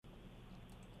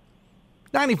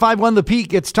95.1 The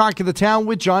Peak, it's Talk of the Town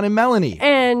with John and Melanie.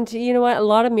 And you know what? A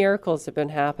lot of miracles have been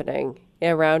happening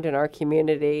around in our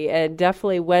community. And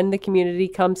definitely when the community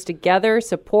comes together,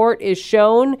 support is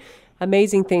shown,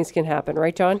 amazing things can happen.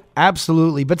 Right, John?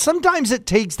 Absolutely. But sometimes it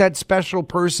takes that special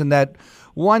person, that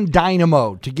one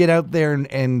dynamo to get out there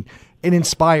and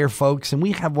inspire folks. And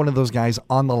we have one of those guys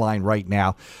on the line right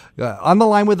now. On the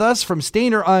line with us from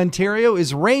Stayner, Ontario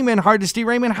is Raymond Hardisty.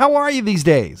 Raymond, how are you these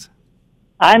days?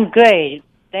 I'm great.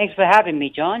 Thanks for having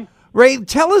me, John. Ray,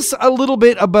 tell us a little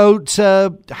bit about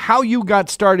how you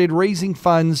got started raising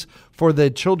funds for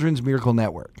the Children's Miracle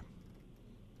Network.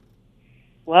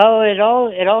 Well, it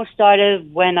all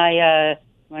started when I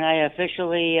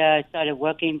officially started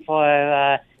working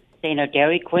for Stayner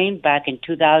Dairy Queen back in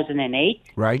 2008.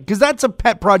 Right, because that's a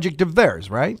pet project of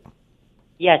theirs, right?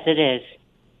 Yes, it is.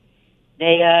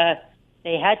 They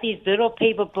had these little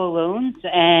paper balloons,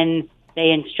 and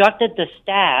they instructed the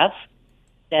staff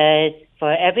that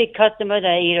for every customer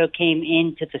that either came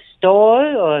into the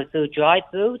store or through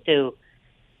drive-through to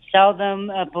sell them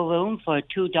a balloon for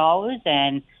 $2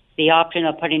 and the option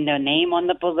of putting their name on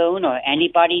the balloon or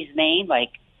anybody's name, like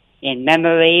in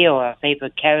memory or a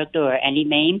favorite character or any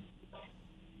name.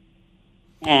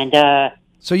 And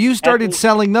so you started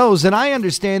selling those, and I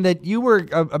understand that you were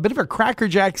a bit of a Cracker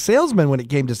Jack salesman when it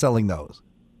came to selling those.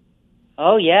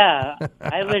 Oh yeah,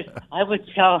 I would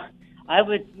sell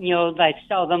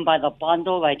sell them by the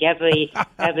bundle, like every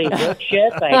work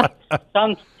shift. Like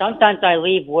sometimes I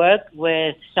leave work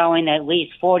with selling at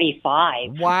least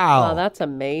 45. Wow, that's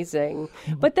amazing.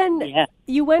 But then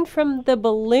you went from the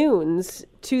balloons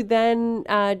to then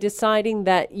deciding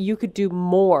that you could do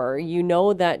more. You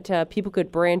know that people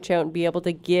could branch out and be able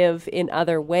to give in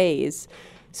other ways.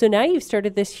 So now you've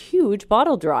started this huge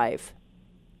bottle drive.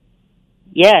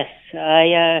 Yes,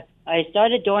 I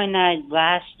started doing that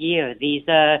last year. These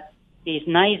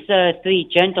nice three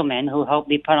gentlemen who helped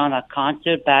me put on a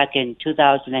concert back in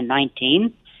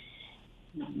 2019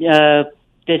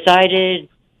 decided,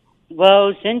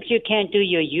 well, since you can't do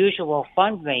your usual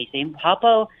fundraising,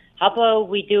 how about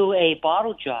we do a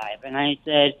bottle drive? And I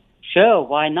said, sure,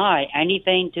 why not?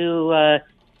 Anything to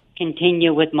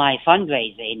continue with my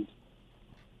fundraising.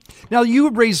 Now, you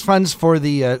would raise funds for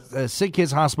the Sick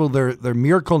Kids Hospital, their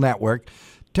Miracle Network.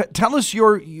 Tell us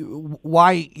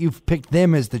why you've picked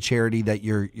them as the charity that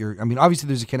you're. I mean, obviously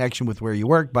there's a connection with where you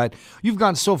work, but you've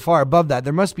gone so far above that.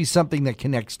 There must be something that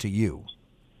connects to you.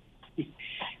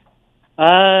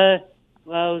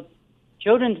 Well,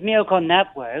 Children's Miracle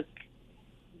Network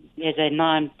is a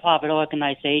non-profit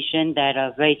organization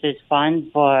that raises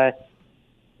funds for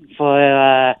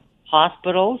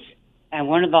hospitals. And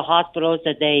one of the hospitals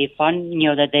that they fund,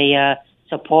 that they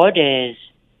support is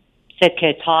Sick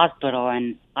Kids Hospital,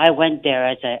 and I went there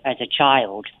as a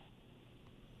child.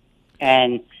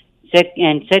 And Sick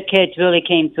Kids really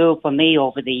came through for me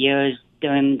over the years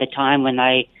during the time when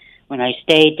I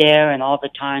stayed there and all the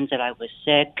times that I was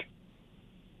sick.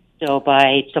 So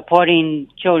by supporting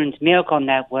Children's Miracle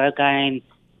Network, I'm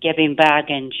giving back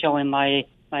and showing my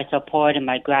support and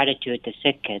my gratitude to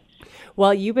Sick Kids.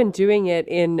 Well, you've been doing it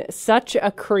in such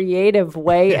a creative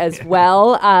way as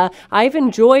well. I've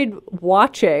enjoyed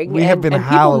watching. We have been and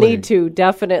howling. People need to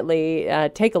definitely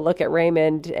take a look at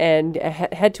Raymond and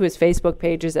head to his Facebook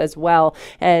pages as well.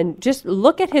 And just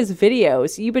look at his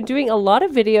videos. You've been doing a lot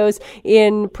of videos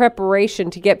in preparation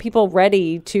to get people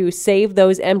ready to save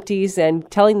those empties and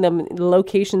telling them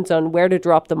locations on where to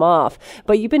drop them off.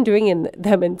 But you've been doing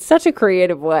them in such a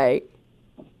creative way.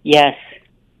 Yes.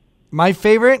 My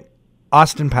favorite,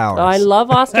 Austin Powers. Oh, I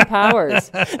love Austin Powers.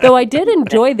 Though I did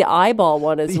enjoy the eyeball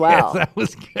one as well. Yes, that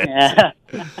was good. Yeah.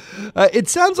 It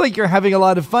sounds like you're having a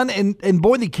lot of fun, and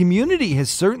boy, the community has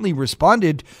certainly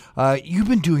responded. You've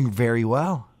been doing very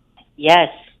well. Yes,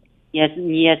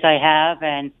 I have,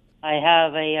 and I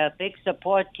have a big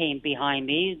support team behind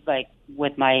me, like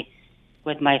with my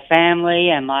family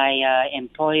and my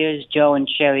employers, Joe and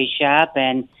Sherry Schapp,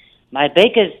 and my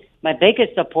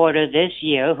biggest supporter this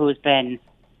year, who's been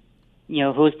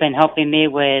helping me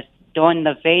with doing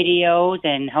the videos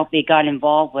and helped me got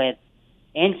involved with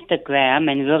Instagram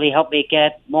and really helped me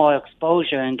get more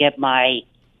exposure and get my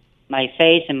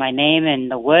face and my name and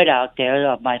the word out there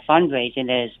of my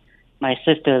fundraising is my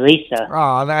sister Lisa.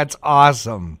 Oh, that's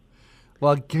awesome.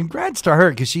 Well, congrats to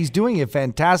her because she's doing a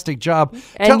fantastic job.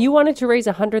 And you wanted to raise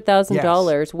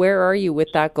 $100,000. Yes. Where are you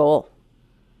with that goal?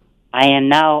 I am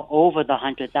now over the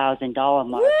 $100,000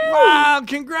 mark. Wow,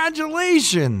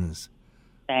 congratulations.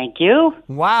 Thank you.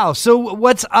 Wow. So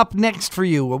what's up next for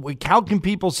you? How can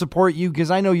people support you?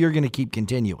 Because I know you're going to keep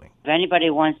continuing. If anybody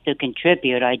wants to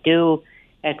contribute, I do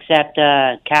accept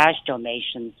cash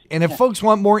donations. And if folks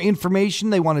want more information,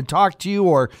 they want to talk to you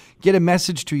or get a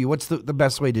message to you, what's the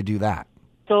best way to do that?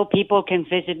 So people can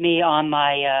visit me on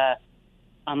my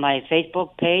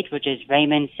Facebook page, which is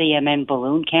Raymond CMN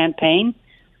Balloon Campaign,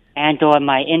 and on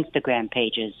my Instagram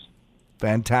pages.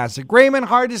 Fantastic. Raymond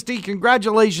Hardisty,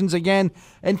 congratulations again,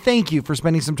 and thank you for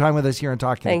spending some time with us here on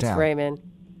Talking Thanks, to Town. Raymond.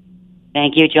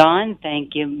 Thank you, John.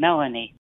 Thank you, Melanie.